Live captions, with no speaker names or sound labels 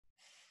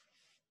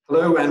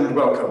Hello and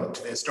welcome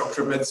to this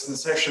Doctor of Medicine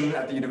session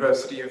at the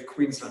University of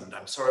Queensland.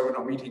 I'm sorry we're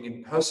not meeting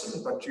in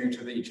person, but due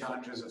to the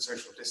challenges of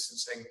social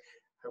distancing,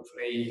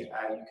 hopefully you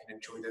can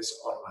enjoy this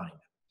online.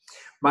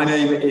 My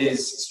name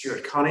is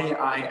Stuart Carney.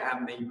 I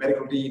am the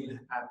Medical Dean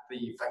at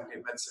the Faculty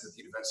of Medicine at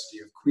the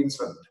University of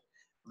Queensland.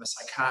 I'm a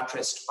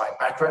psychiatrist by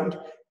background,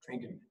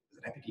 trained as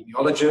an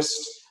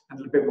epidemiologist, and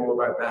a little bit more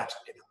about that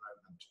in a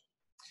moment.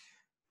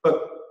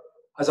 But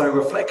as I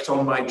reflect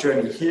on my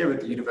journey here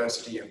at the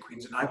University of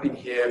Queensland, I've been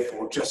here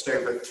for just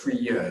over 3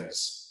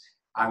 years.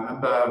 I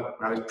remember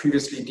when I was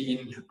previously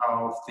Dean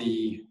of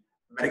the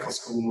Medical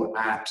School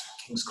at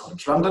King's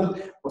College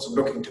London, wasn't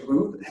looking to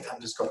move, but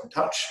headhunters got in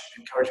touch,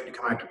 encouraged me to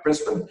come out to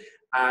Brisbane,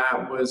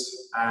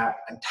 was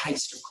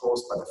enticed, of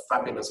course, by the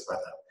fabulous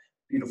weather.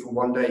 Beautiful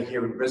one day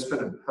here in Brisbane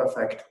and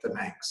perfect the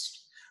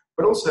next.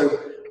 But also,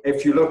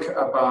 if you look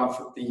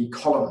above the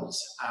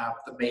columns of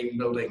the main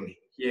building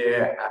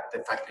here at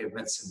the Faculty of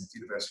Medicine at the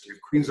University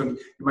of Queensland,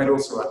 you might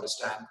also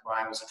understand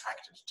why I was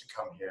attracted to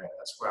come here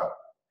as well.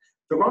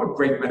 There are a lot of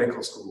great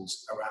medical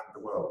schools around the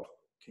world.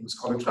 King's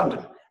College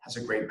London has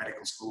a great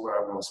medical school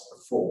where I was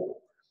before.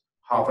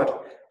 Harvard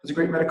has a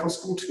great medical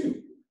school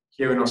too.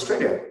 Here in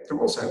Australia, there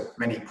are also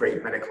many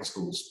great medical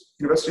schools.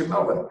 University of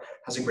Melbourne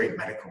has a great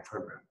medical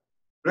program.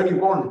 But only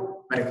one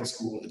medical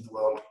school in the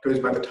world goes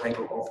by the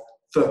title of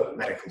the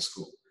medical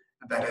school,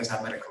 and that is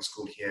our medical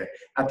school here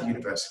at the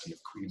University of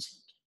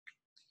Queensland.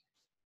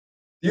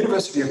 The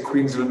University of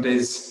Queensland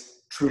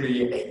is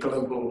truly a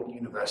global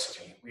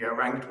university. We are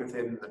ranked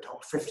within the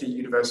top 50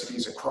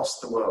 universities across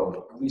the world,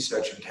 a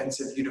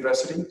research-intensive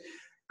university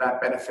that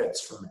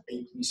benefits from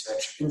 8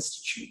 research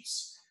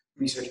institutes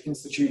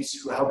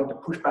who are helping to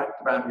push back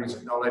the boundaries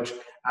of knowledge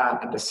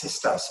and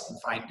assist us in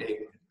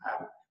finding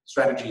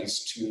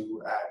strategies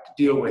to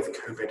deal with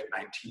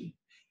COVID-19.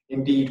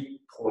 Indeed,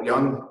 Paul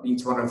Young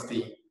leads one of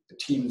the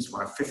teams,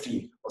 one of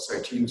 50 or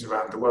so teams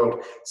around the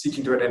world,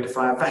 seeking to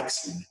identify a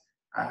vaccine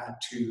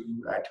to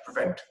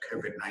prevent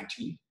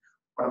COVID-19.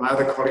 One of my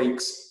other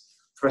colleagues,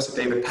 Professor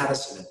David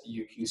Patterson at the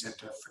UQ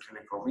Centre for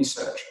Clinical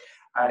Research,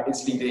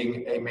 is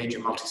leading a major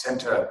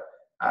multi-centre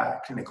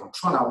clinical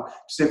trial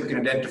to see if we can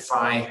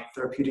identify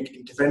therapeutic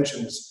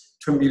interventions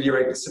to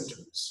ameliorate the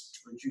symptoms,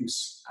 to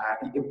reduce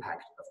the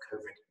impact of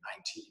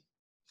COVID-19.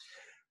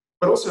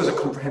 But also as a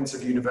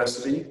comprehensive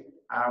university,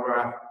 where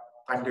our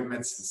Faculty of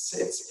Medicine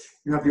sits,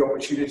 you have the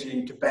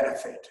opportunity to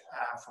benefit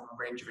from a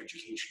range of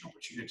education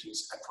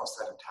opportunities across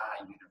that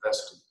entire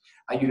university.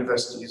 Our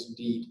university is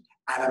indeed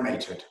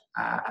animated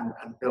and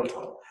built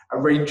on a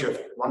range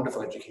of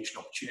wonderful education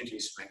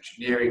opportunities from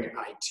engineering,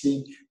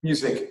 IT,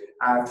 music,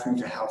 through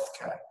to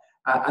healthcare.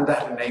 And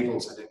that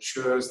enables and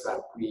ensures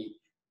that we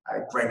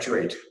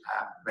graduate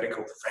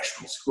medical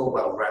professionals who are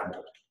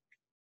well-rounded.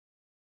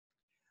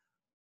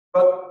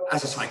 But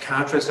as a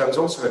psychiatrist, I was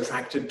also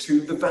attracted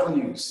to the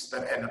values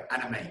that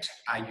animate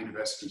our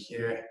university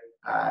here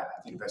at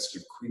the University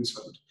of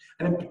Queensland,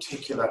 and in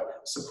particular,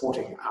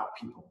 supporting our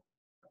people.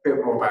 A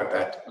bit more about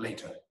that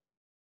later.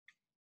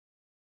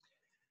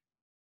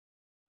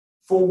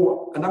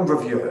 For a number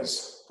of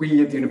years,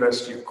 we at the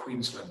University of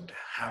Queensland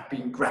have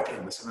been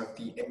grappling with some of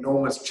the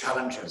enormous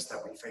challenges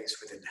that we face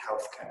within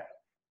healthcare.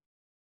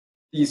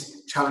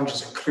 These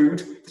challenges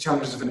include the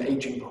challenges of an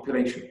aging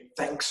population.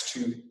 Thanks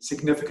to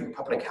significant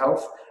public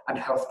health and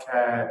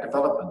healthcare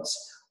developments,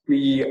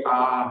 we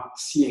are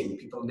seeing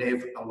people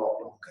live a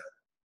lot longer.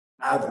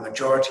 Now, the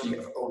majority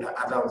of older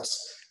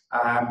adults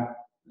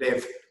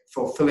live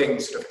fulfilling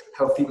sort of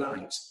healthy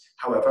lives.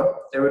 However,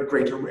 they're at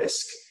greater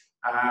risk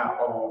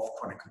of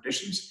chronic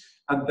conditions,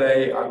 and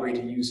they are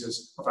greater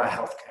users of our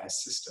healthcare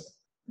system.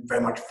 We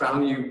very much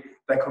value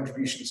their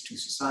contributions to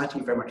society,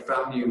 very much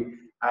value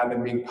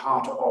them being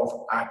part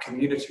of our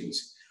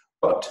communities.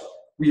 But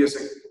we as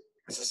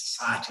a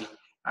society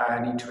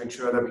need to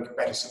ensure that we can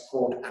better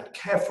support and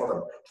care for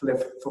them to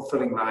live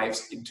fulfilling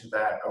lives into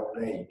their old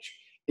age.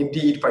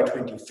 Indeed, by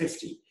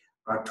 2050,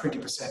 around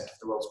 20% of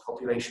the world's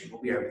population will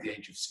be over the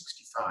age of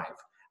 65.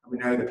 And we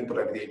know that people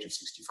over the age of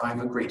 65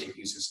 are greater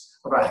users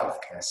of our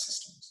healthcare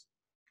systems.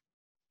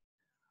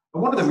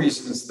 And one of the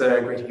reasons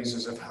they're greater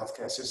users of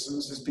healthcare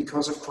systems is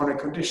because of chronic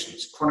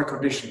conditions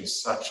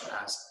such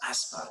as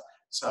asthma,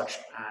 such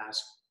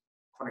as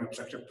chronic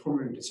obstructive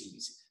pulmonary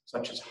disease,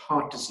 such as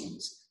heart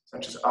disease,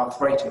 such as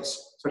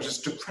arthritis, such as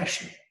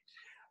depression.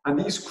 And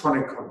these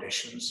chronic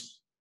conditions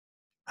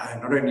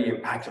not only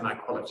impact on our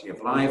quality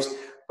of lives,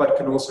 but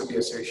can also be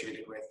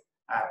associated with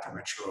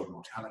premature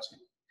mortality.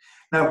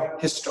 Now,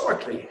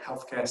 historically,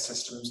 healthcare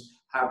systems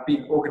have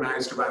been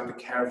organized around the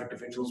care of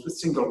individuals with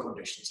single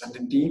conditions. And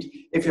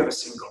indeed, if you have a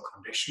single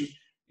condition,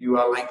 you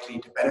are likely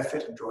to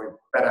benefit, enjoy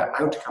better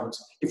outcomes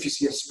if you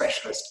see a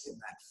specialist in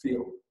that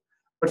field.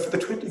 But for the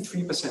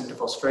 23%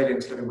 of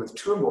Australians living with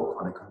 2 or more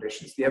chronic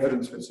conditions, the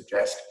evidence would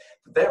suggest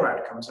that their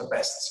outcomes are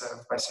best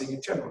served by seeing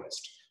a generalist,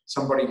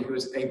 somebody who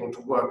is able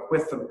to work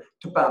with them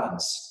to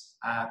balance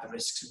the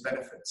risks and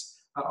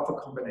benefits of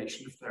a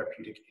combination of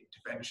therapeutic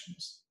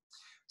interventions.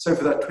 So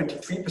for that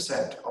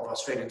 23% of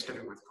Australians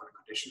living with chronic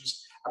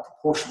conditions, a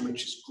proportion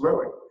which is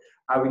growing,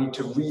 we need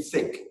to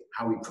rethink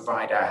how we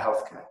provide our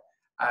healthcare.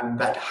 And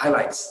that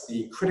highlights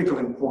the critical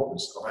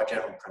importance of our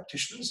general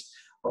practitioners,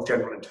 of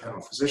general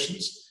internal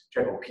physicians,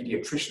 general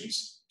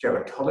pediatricians,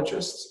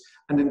 gerontologists,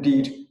 and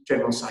indeed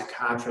general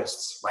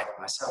psychiatrists like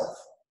myself.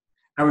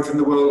 Now, within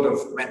the world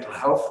of mental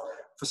health,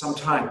 for some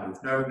time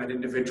we've known that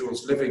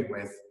individuals living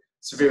with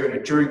severe and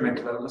enduring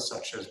mental illness,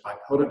 such as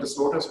bipolar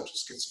disorder, such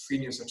as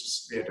schizophrenia, such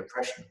as severe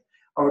depression,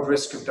 are at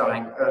risk of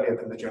dying earlier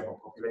than the general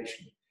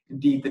population.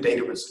 Indeed, the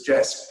data would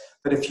suggest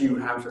that if you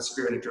have a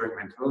severe and enduring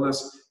mental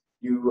illness,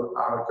 you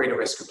are at greater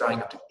risk of dying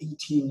up to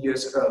 18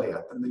 years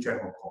earlier than the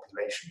general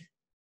population.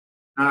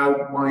 Now,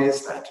 why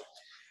is that?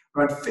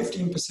 Around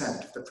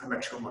 15% of the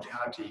premature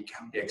mortality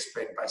can be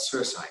explained by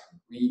suicide.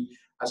 We,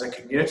 as a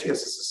community,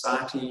 as a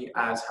society,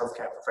 as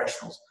healthcare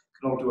professionals,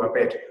 can all do our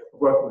bit of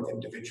working with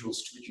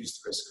individuals to reduce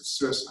the risk of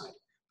suicide.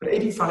 But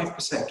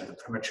 85% of the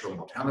premature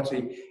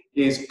mortality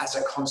is as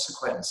a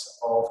consequence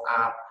of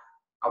our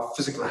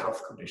physical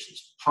health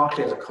conditions,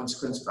 partly as a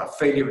consequence of our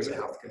failure as a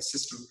healthcare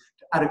system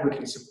to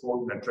adequately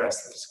support and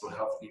address the physical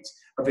health needs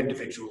of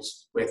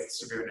individuals with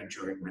severe and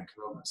enduring mental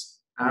illness.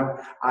 Now,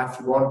 I,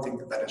 for one, think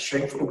that that is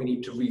shameful. We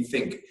need to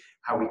rethink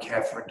how we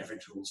care for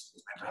individuals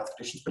with mental health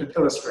conditions, but it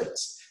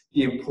illustrates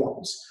the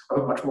importance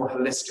of a much more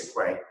holistic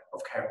way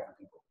of caring for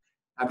people.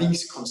 Now,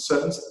 these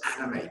concerns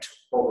animate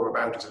what we're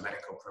about as a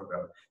medical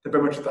program. They're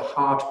very much at the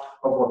heart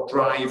of what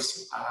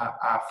drives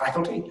our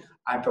faculty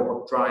and of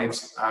what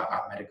drives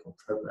our medical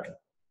program.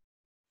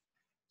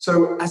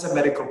 So as a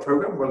medical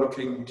program, we're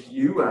looking to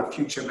you, our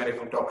future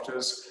medical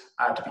doctors,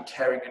 to be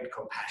caring and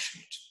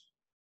compassionate,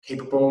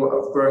 capable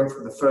of growing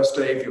from the first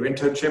day of your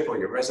internship or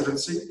your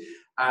residency,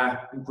 and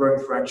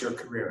growing throughout your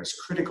career as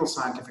critical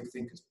scientific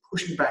thinkers,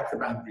 pushing back the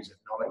boundaries of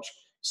knowledge,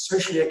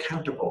 socially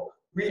accountable,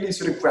 really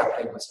sort of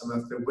grappling with some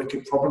of the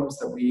wicked problems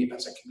that we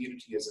as a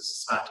community, as a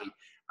society,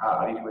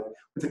 are dealing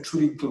with a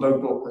truly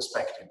global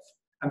perspective.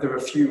 And there are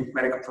a few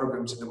medical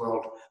programs in the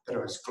world that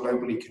are as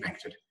globally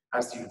connected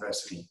as the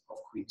University of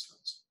Queensland.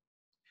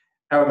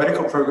 Our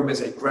medical program is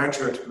a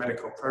graduate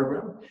medical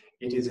program.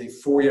 It is a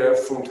 4-year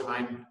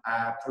full-time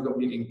program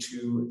leading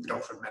to the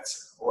Doctor of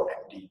Medicine or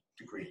MD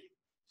degree.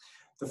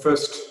 The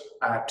first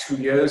 2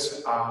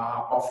 years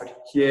are offered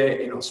here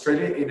in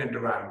Australia, in and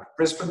around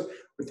Brisbane,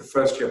 with the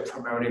first year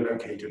primarily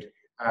located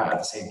at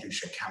the St.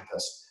 Lucia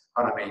campus,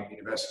 on our main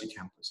university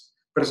campus.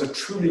 But as a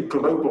truly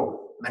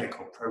global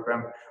medical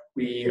program,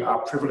 we are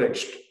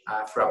privileged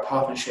through our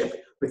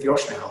partnership with the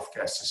Ocean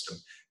Healthcare System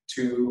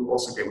to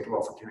also be able to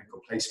offer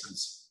clinical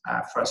placements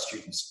for our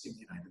students in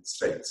the United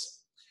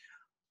States.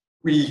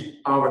 We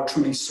are a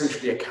truly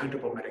socially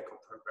accountable medical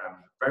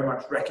program, very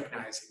much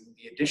recognizing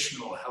the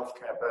additional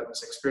healthcare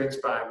burdens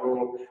experienced by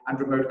rural and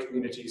remote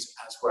communities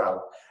as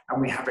well.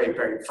 And we have a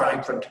very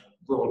vibrant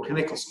rural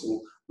clinical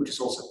school, which is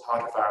also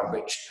part of our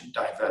rich and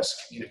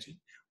diverse community,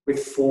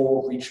 with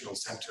 4 regional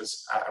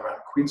centres around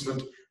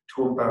Queensland,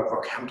 Toowoomba,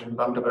 Rockhampton,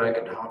 Bundaberg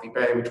and Hervey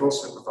Bay, which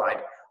also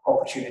provide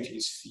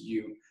opportunities for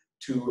you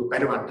to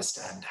better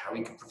understand how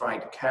we can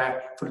provide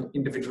care for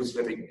individuals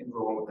living in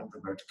rural and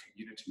remote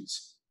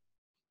communities.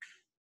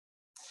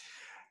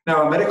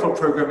 Now, our medical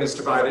program is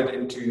divided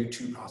into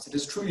 2 parts. It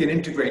is truly an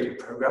integrated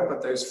program,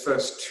 but those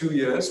first 2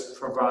 years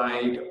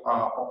provide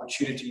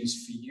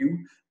opportunities for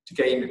you to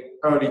gain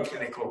early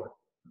clinical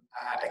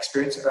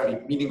experience, early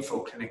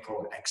meaningful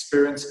clinical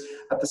experience,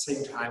 at the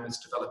same time as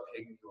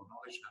developing your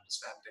knowledge and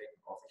understanding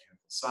of the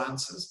clinical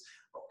sciences,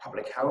 of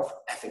public health,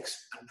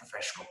 ethics, and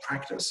professional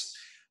practice,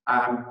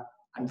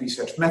 and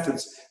research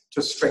methods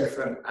to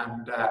strengthen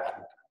and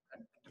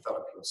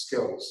develop your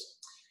skills.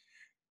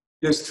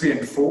 Years 3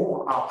 and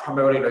 4 are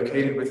primarily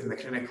located within the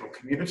clinical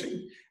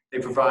community. They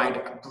provide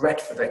a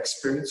breadth of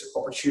experience,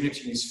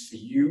 opportunities for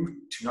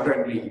you to not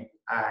only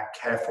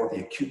care for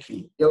the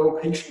acutely ill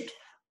patient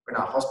in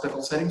our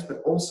hospital settings,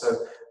 but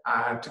also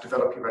to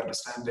develop your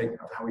understanding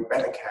of how we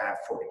better care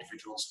for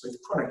individuals with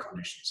chronic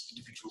conditions,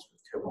 individuals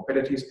with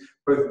comorbidities,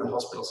 both in the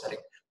hospital setting,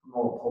 but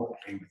more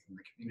importantly within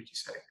the community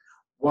setting.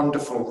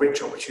 Wonderful,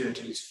 rich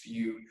opportunities for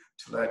you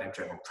to learn in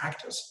general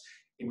practice,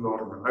 in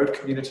rural and remote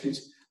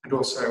communities, and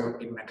also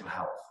in mental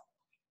health.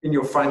 In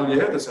your final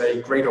year, there's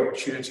a great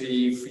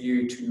opportunity for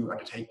you to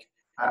undertake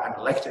an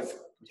elective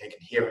taken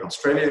here in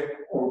Australia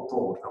or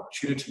abroad, an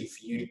opportunity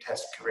for you to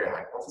test career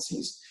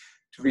hypotheses,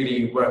 to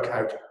really work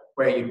out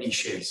where your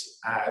niche is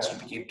as you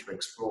begin to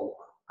explore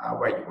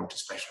where you want to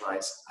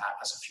specialise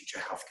as a future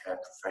healthcare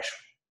professional.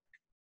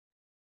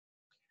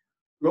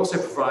 We also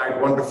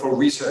provide wonderful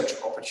research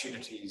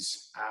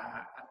opportunities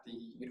at the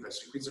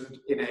University of Queensland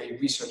in a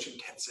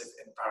research-intensive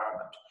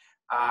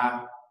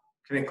environment.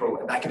 Clinical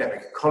and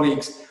academic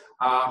colleagues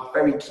are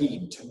very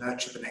keen to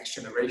nurture the next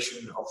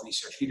generation of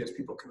research leaders,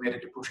 people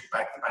committed to pushing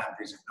back the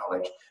boundaries of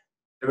knowledge.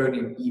 They're only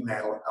an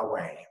email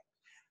away.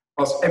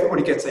 Whilst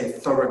everybody gets a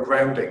thorough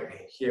grounding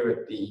here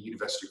at the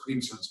University of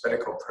Queensland's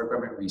medical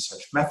program in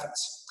research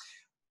methods,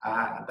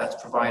 that's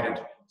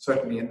provided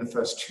certainly in the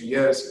first 2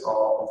 years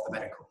of the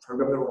medical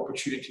program. There are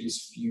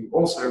opportunities for you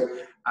also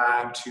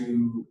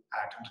to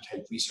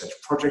undertake research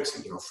projects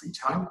in your free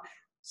time.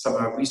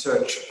 Summer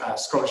research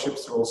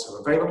scholarships are also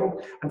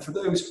available. And for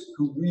those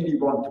who really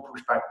want to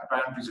push back the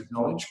boundaries of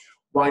knowledge,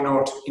 why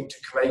not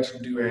intercalate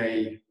and do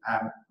a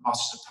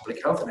Master's of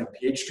Public Health and a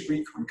PhD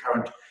degree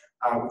concurrent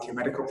with your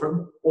medical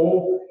program,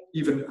 or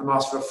even a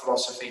Master of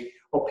Philosophy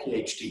or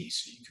PhD.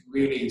 So you can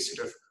really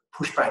sort of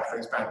push back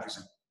those boundaries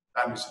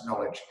of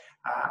knowledge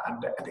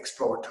and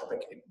explore a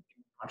topic in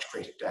much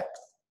greater depth.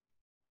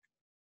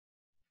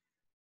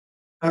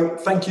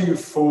 Thank you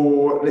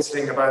for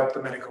listening about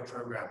the medical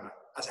program.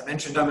 As I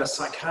mentioned, I'm a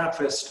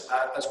psychiatrist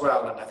as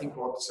well, and I think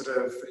what sort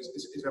of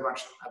is very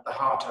much at the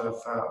heart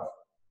of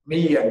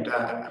me and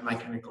my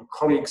clinical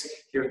colleagues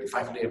here at the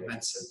Faculty of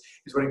Medicine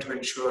is wanting to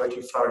ensure that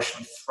you flourish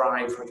and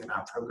thrive within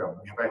our program.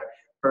 We have a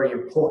very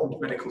important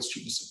medical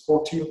student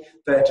support team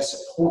there to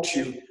support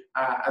you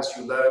as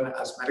you learn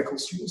as medical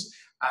students,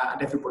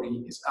 and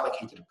everybody is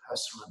allocated a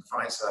personal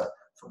advisor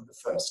from the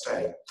first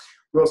day.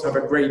 We also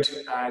have a great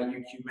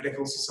UQ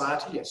Medical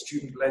Society, a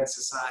student-led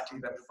society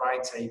that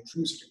provides a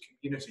true sort of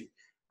community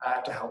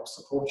to help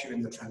support you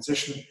in the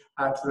transition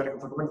to the medical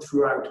program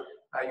throughout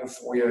your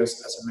 4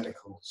 years as a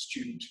medical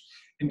student.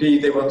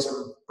 Indeed, they run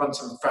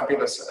some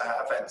fabulous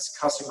events.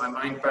 Casting my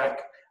mind back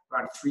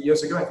around 3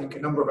 years ago, I think a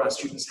number of our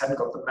students hadn't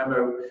got the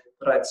memo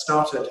that I'd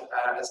started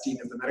as Dean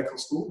of the Medical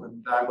School,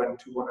 and I went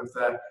to one of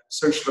the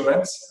social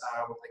events,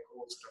 what they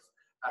call sort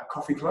of a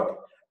coffee club,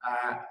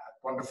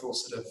 wonderful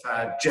sort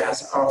of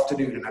jazz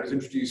afternoon, and I was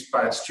introduced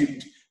by a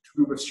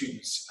group of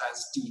students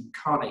as Dean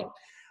Carney.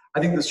 I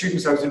think the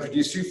students I was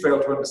introduced to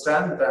failed to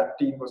understand that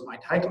Dean was my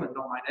title and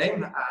not my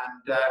name, and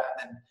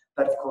then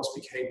that of course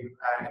became,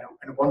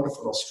 in a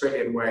wonderful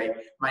Australian way,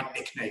 my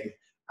nickname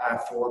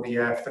for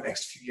the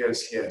next few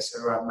years here.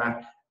 So I'm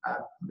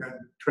known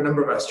to a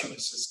number of our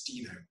students as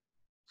Dino.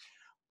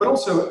 But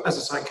also as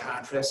a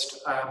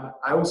psychiatrist,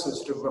 I also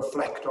sort of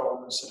reflect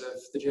on sort of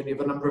the journey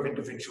of a number of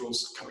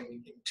individuals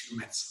coming into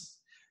medicine.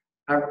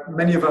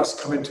 Many of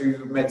us come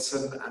into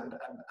medicine and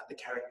the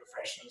caring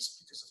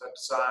professions because of a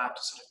desire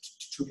to sort of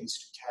truly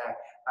care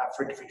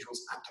for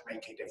individuals and to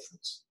make a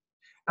difference.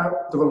 Now,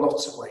 there are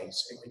lots of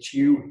ways in which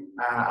you,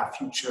 our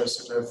future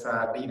sort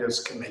of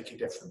leaders, can make a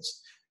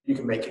difference. You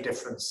can make a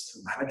difference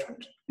through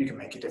management, you can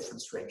make a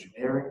difference through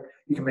engineering,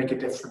 you can make a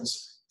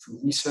difference through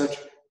research,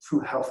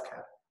 through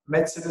healthcare.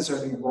 Medicine is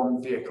only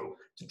one vehicle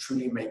to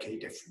truly make a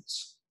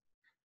difference.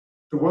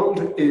 The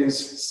world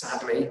is,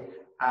 sadly,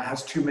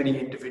 has too many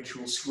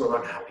individuals who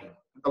are unhappy.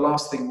 The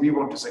last thing we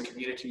want as a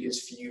community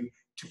is for you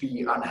to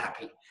be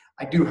unhappy.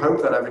 I do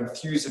hope that I've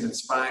enthused and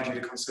inspired you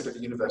to consider the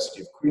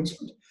University of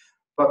Queensland,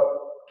 but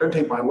don't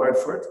take my word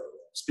for it.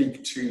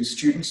 Speak to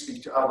students,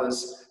 speak to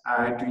others,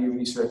 do your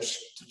research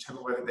to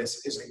determine whether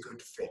this is a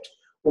good fit.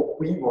 What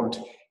we want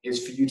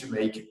is for you to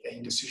make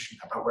a decision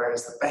about where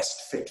is the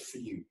best fit for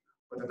you,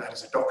 whether that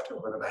is a doctor,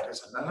 whether that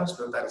is a nurse,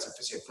 whether that is a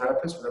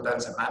physiotherapist, whether that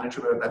is a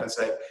manager, whether that is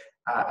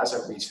as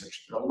a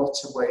researcher. There are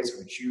lots of ways in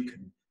which you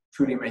can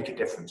truly make a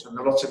difference. And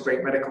there are lots of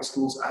great medical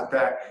schools out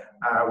there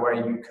where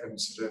you can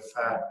sort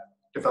of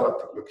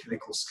develop your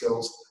clinical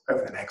skills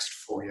over the next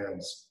 4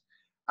 years.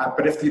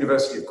 But if the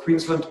University of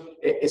Queensland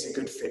is a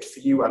good fit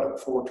for you, I look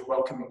forward to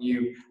welcoming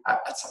you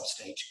at some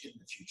stage in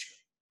the future.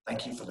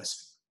 Thank you for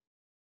listening.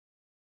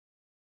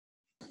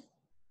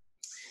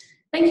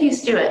 Thank you,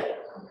 Stuart.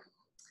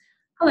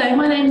 Hello,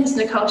 my name is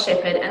Nicole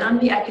Shepherd and I'm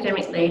the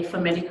Academic Lead for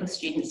Medical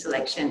Student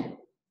Selection.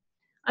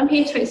 I'm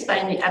here to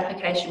explain the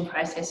application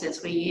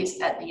processes we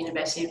use at the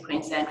University of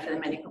Queensland for the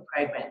medical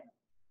program.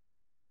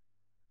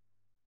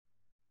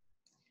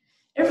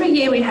 Every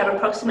year we have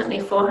approximately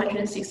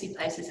 460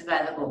 places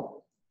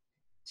available.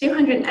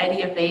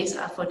 280 of these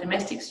are for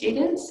domestic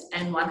students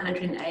and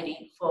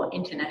 180 for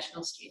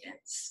international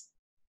students.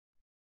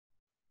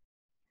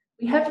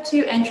 We have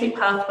two entry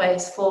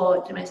pathways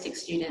for domestic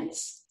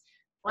students.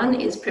 One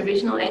is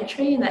provisional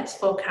entry, and that's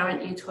for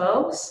current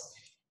U12s,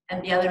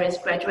 and the other is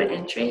graduate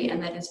entry,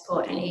 and that is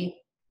for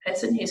any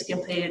person who's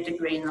completed a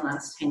degree in the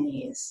last 10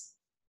 years.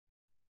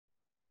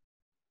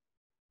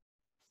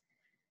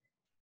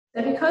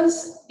 So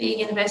because the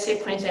University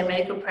of Queensland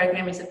Medical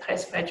Program is a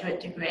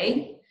postgraduate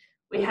degree,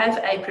 we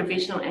have a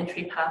provisional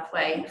entry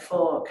pathway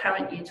for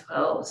current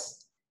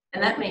U12s,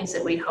 and that means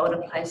that we hold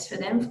a place for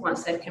them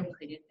once they've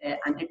completed their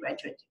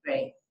undergraduate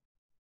degree.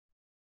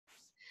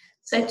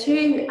 So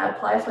to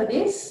apply for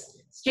this,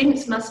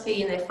 students must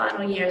be in their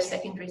final year of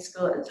secondary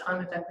school at the time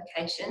of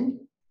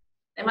application.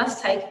 They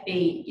must take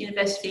the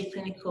University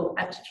Clinical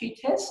Aptitude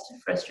Test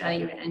for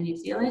Australia and New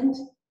Zealand.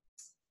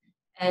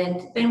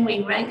 And then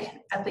we rank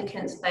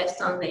applicants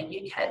based on their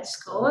UCAD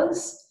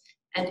scores,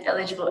 and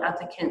eligible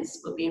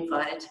applicants will be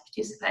invited to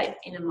participate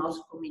in a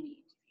multiple mini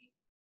interview.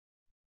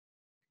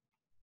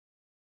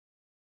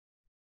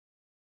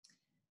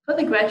 For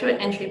the graduate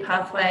entry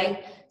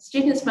pathway,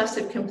 students must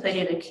have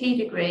completed a key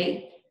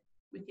degree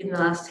within the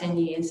last 10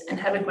 years and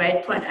have a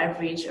grade point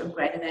average of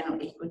greater than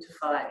or equal to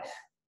 5.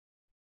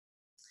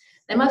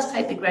 They must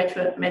take the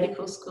graduate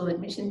medical school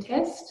admission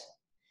test,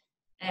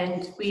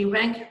 and we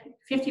rank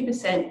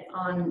 50%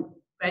 on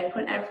grade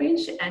point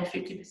average and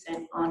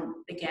 50% on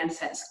the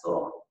GAMSAT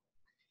score.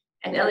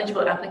 and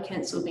eligible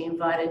applicants will be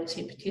invited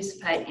to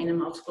participate in a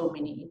multiple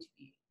mini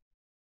interview.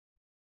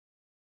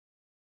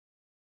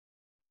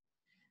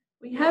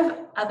 We have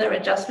other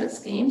adjustment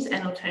schemes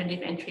and alternative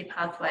entry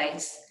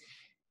pathways.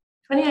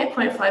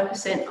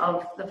 28.5%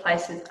 of the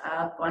places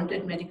are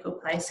bonded medical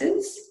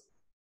places,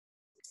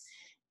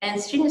 and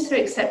students who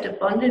accept a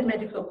bonded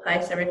medical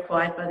place are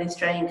required by the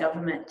Australian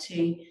Government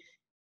to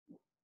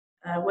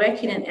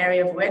work in an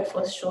area of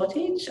workforce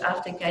shortage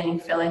after gaining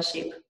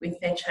fellowship with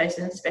their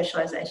chosen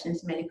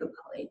specialisations medical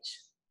college.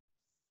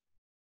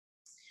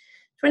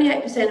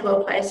 28% of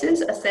all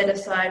places are set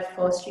aside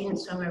for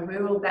students from a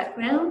rural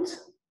background.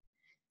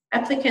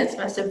 Applicants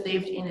must have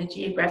lived in a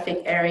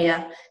geographic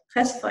area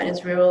classified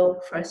as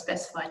rural for a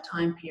specified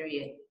time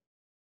period.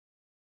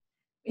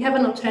 We have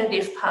an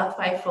alternative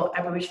pathway for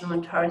Aboriginal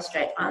and Torres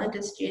Strait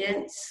Islander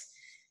students,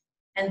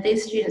 and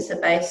these students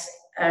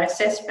are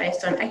assessed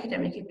based on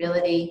academic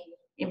ability,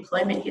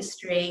 employment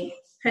history,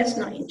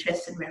 personal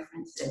interests and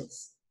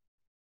references.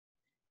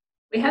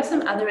 We have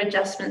some other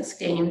adjustment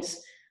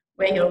schemes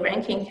where your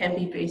ranking can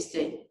be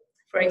boosted.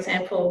 For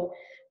example,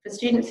 for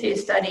students who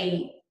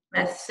study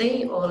Math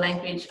C or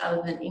language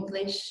other than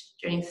English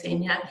during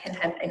senior can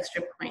have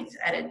extra points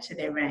added to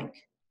their rank.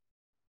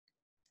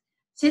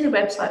 See the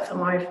website for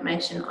more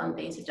information on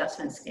these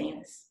adjustment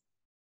schemes.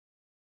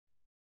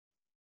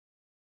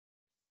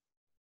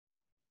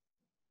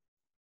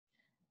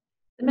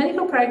 The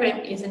medical program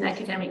is an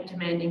academic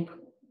demanding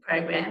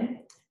program,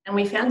 and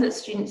we found that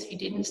students who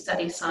didn't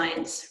study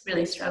science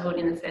really struggled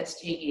in the first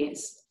 2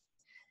 years.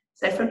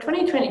 So from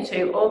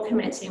 2022, all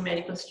commencing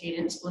medical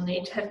students will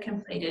need to have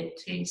completed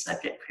 2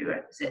 subject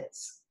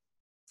prerequisites.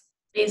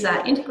 These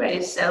are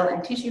integrated cell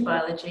and tissue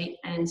biology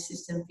and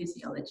system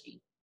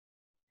physiology.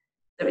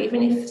 So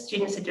even if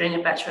students are doing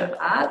a Bachelor of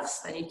Arts,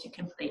 they need to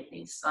complete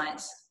these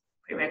science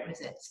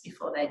prerequisites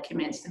before they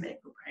commence the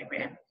medical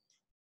program.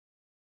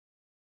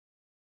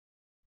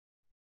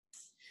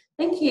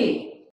 Thank you.